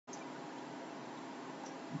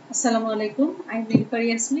Assalamualaikum. I'm Nilpar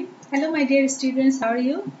Yasmin. Hello, my dear students. How are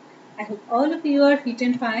you? I hope all of you are fit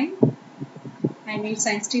and fine. I'm your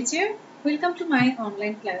science teacher. Welcome to my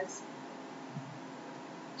online class.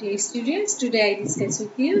 Dear students, today I discuss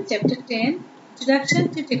with you Chapter 10, Introduction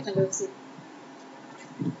to Technology.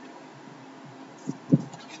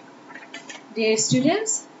 Dear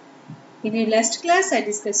students, in your last class I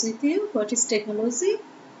discussed with you what is technology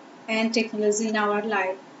and technology in our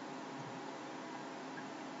life.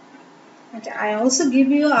 And I also give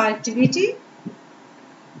you our activity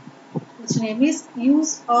which name is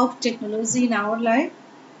Use of Technology in Our Life.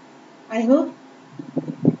 I hope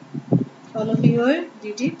all of you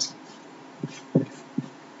did it.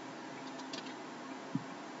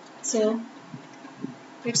 So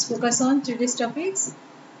let's focus on today's topics.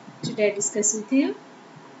 Today I discuss with you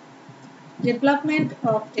development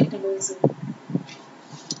of technology.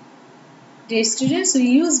 Dear students, we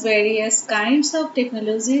use various kinds of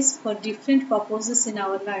technologies for different purposes in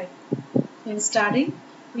our life. When studying,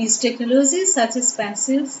 we use technologies such as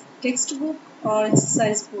pencils, textbook or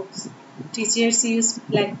exercise books. Teachers use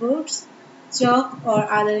blackboards, chalk or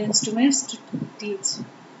other instruments to teach.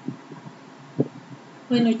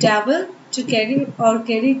 When we travel to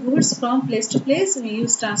carry goods from place to place, we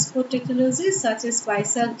use transport technologies such as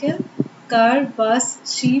bicycle, car,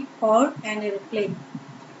 bus, ship or an aeroplane.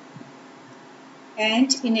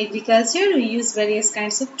 And in agriculture, we use various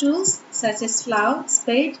kinds of tools such as plough,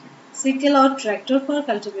 spade, sickle or tractor for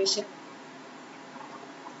cultivation.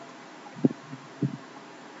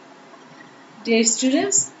 Dear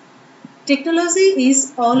students, technology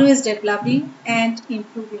is always developing and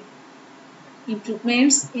improving.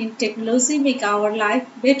 Improvements in technology make our life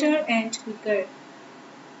better and quicker.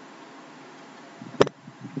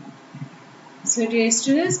 So dear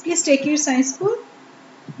students, please take your science book.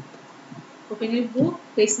 Open your book,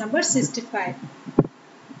 page number 65.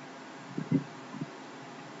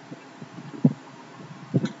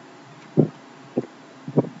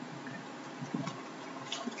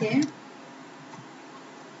 Okay.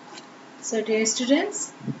 So dear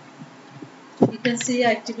students, you can see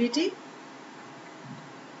activity.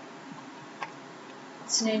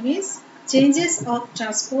 Its name is Changes of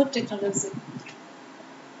Transport Technology.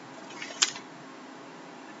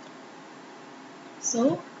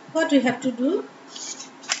 So what we have to do?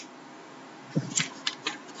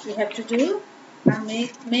 We have to do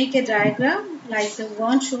make a diagram like the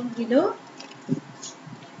one shown below.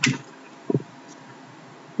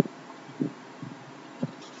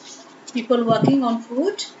 People walking on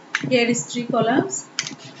foot. Here is 3 columns.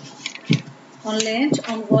 On land,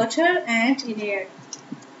 on water and in air.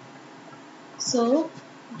 So,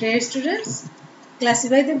 dear students,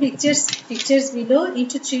 classify the pictures below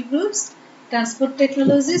into 3 groups. Transport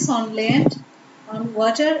technologies on land, on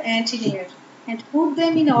water and in air. And put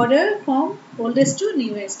them in order from oldest to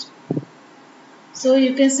newest. So,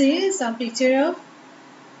 you can see some picture of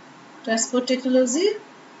transport technology.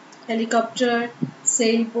 Helicopter,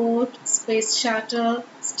 sailboat, space shuttle,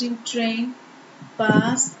 steam train,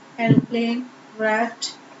 bus, aeroplane,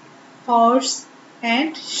 raft, horse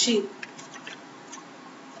and ship.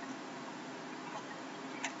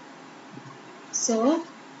 So,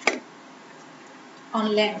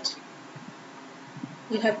 on land,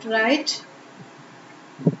 you have to write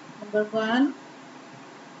number 1,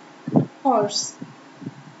 horse,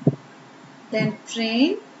 then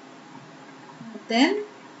train, then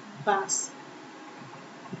bus.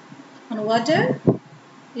 On water,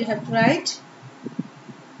 you have to write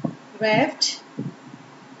raft,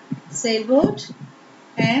 sailboat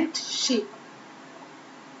and ship.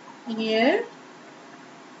 In air,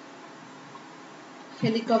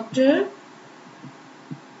 helicopter,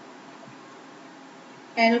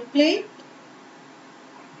 aeroplane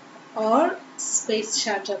or space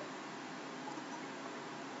shuttle.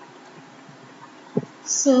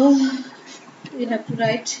 So you have to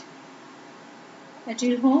write at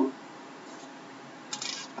your home.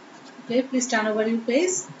 Okay, please turn over your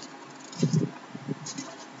page.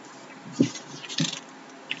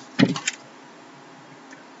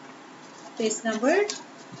 Page number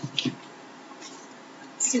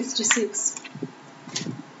 66.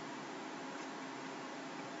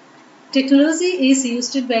 Technology is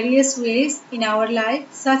used in various ways in our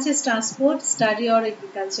life, such as transport, study or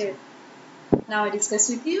agriculture. Now I discuss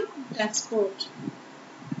with you transport.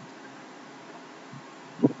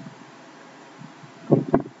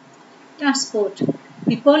 Transport.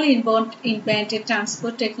 People invented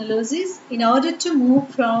transport technologies in order to move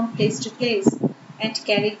from place to place and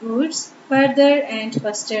carry goods further and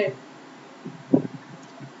faster.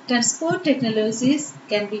 Transport technologies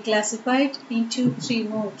can be classified into 3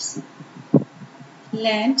 modes.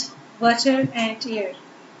 land, water and air.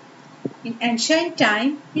 In ancient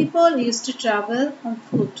time, people used to travel on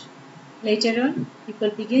foot. Later on, people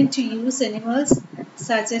began to use animals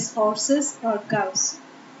such as horses or cows.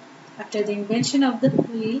 After the invention of the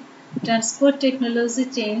wheel, transport technology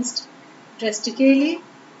changed drastically.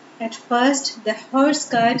 At first, the horse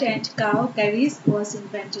cart and cow carriage was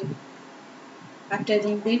invented. After the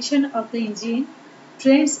invention of the engine,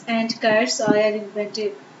 trains and cars were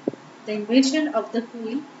invented. The invention of the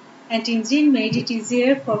wheel and engine made it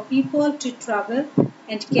easier for people to travel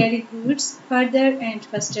and carry goods further and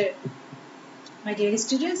faster. My dear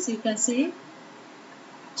students, you can see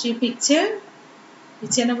three pictures.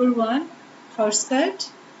 Picture number 1, horse cart.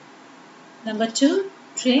 Number 2,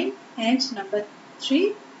 train. And number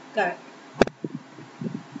 3, car.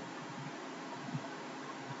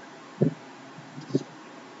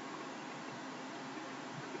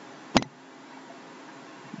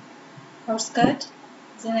 Horse cart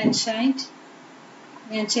is an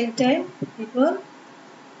ancient time. People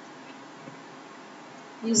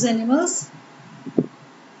use animals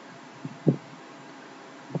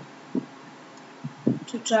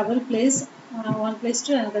to travel one place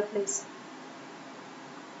to another place.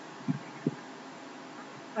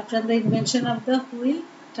 After the invention of the wheel,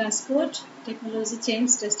 transport technology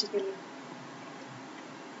changed drastically.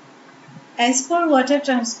 As for water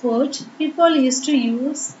transport, people used to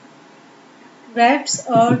use rafts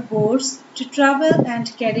or boats to travel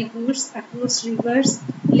and carry goods across rivers,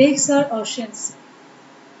 lakes or oceans.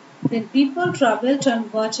 Then people traveled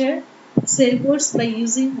on water sailboats by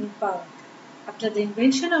using wind power. After the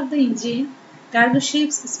invention of the engine, cargo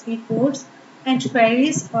ships, speedboats and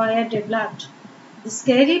ferries were developed. These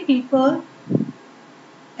carry people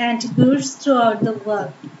and goods throughout the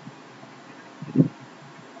world.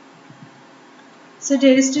 So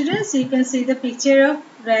dear students, you can see the picture of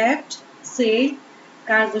raft, sail,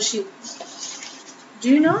 cargo ship. Do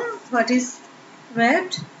you know what is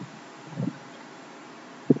raft?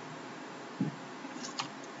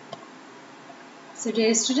 So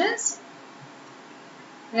dear students,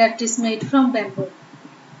 raft is made from bamboo.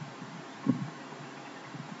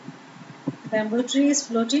 Bamboo tree is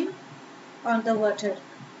floating on the water.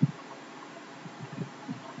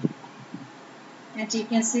 And you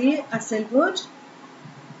can see a sailboat.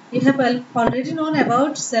 You have already known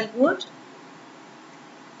about sailboat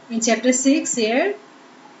in chapter 6 here.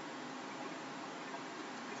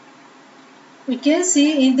 We can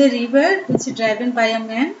see in the river which is driven by a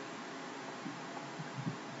man.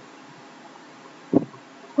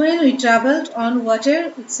 When we traveled on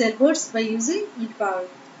water with sailboats by using wind power.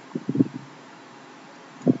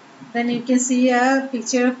 Then you can see a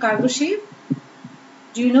picture of cargo ship.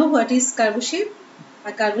 Do you know what is cargo ship?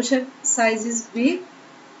 A cargo ship size is big.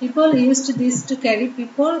 People used this to carry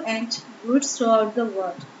people and goods throughout the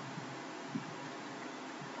world.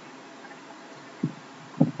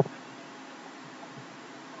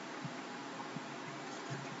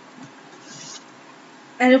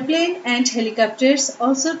 Aeroplane and helicopters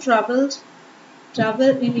also travel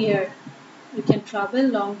in air. You can travel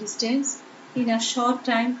long distance in a short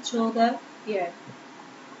time through the air.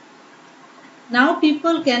 Now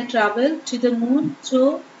people can travel to the moon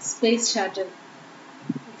through space shuttle.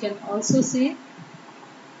 You can also see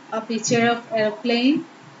a picture of aeroplane,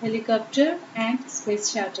 helicopter and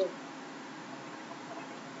space shuttle.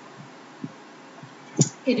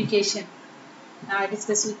 Education. Now I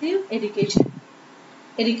discuss with you education.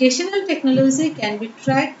 Educational technology can be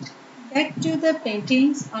tracked back to the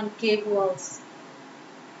paintings on cave walls.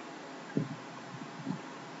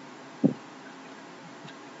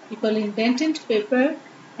 People invented paper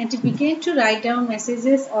and began to write down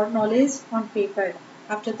messages or knowledge on paper.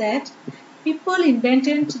 After that, people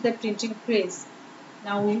invented the printing press.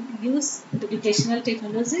 Now we use educational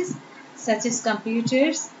technologies such as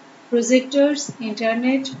computers, projectors,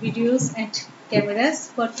 internet, videos and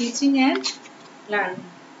cameras for teaching and learning.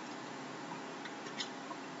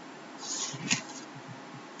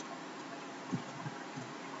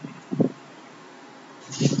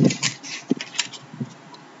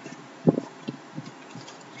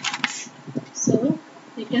 So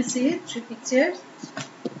you can see 3 pictures.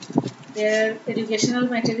 There are educational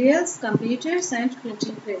materials, computers and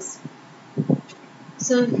printing press.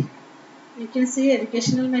 So you can see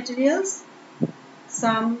educational materials,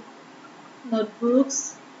 some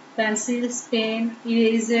notebooks, pencils, pen,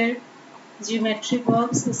 eraser, geometry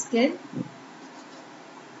box, scale,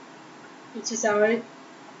 which is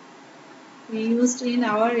we used in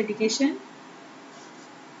our education.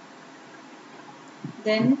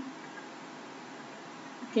 Then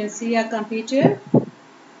you can see a computer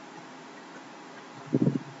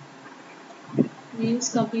We use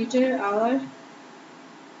computer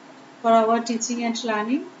for our teaching and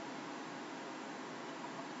learning.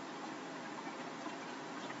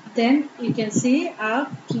 Then you can see a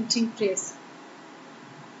printing press.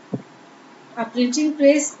 A printing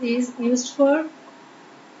press is used for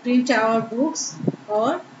print our books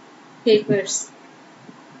or papers.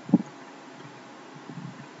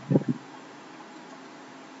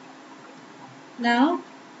 Now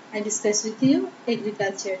I discuss with you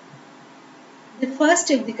agriculture. The first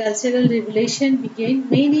agricultural revolution began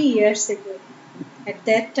many years ago. At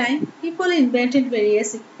that time, people invented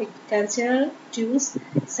various agricultural tools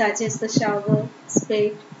such as the shovel,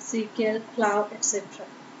 spade, sickle, plough, etc.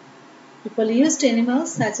 People used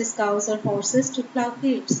animals such as cows or horses to plough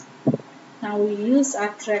fields. Now we use a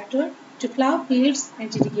tractor to plough fields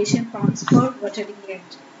and irrigation pumps for watering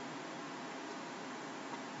land.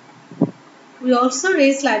 We also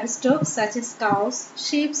raise livestock such as cows,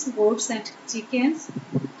 sheep, goats and chickens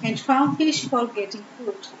and farm fish for getting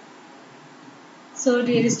food. So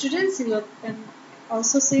dear students, you can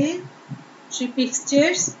also see three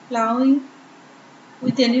pictures: ploughing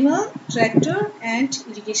with animal, tractor and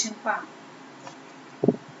irrigation pump.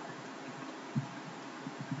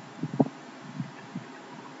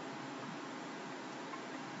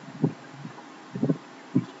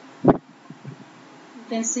 You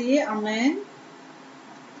can see a man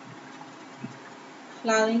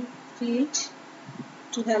ploughing field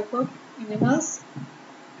to help of animals,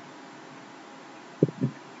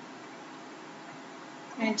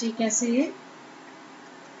 and you can see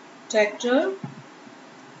tractor.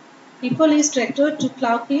 People use tractor to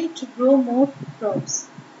plough field to grow more crops,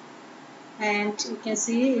 and you can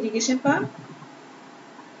see irrigation pump.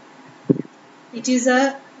 It is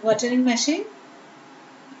a watering machine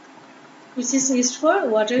which is used for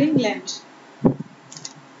watering land.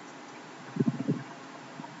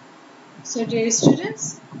 So dear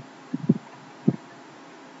students,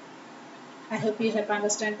 I hope you have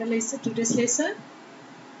understood the lesson, today's lesson.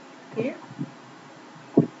 Okay.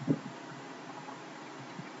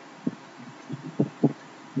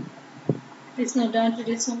 Please note down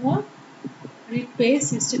today's homework. Read page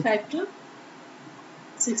 65 to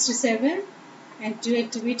 67 and do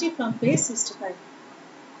activity from page 65.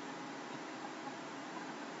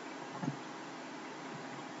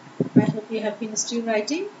 I hope you have finished your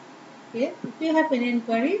writing. Okay. If you have any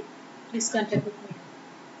inquiry, please contact with me.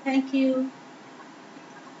 Thank you.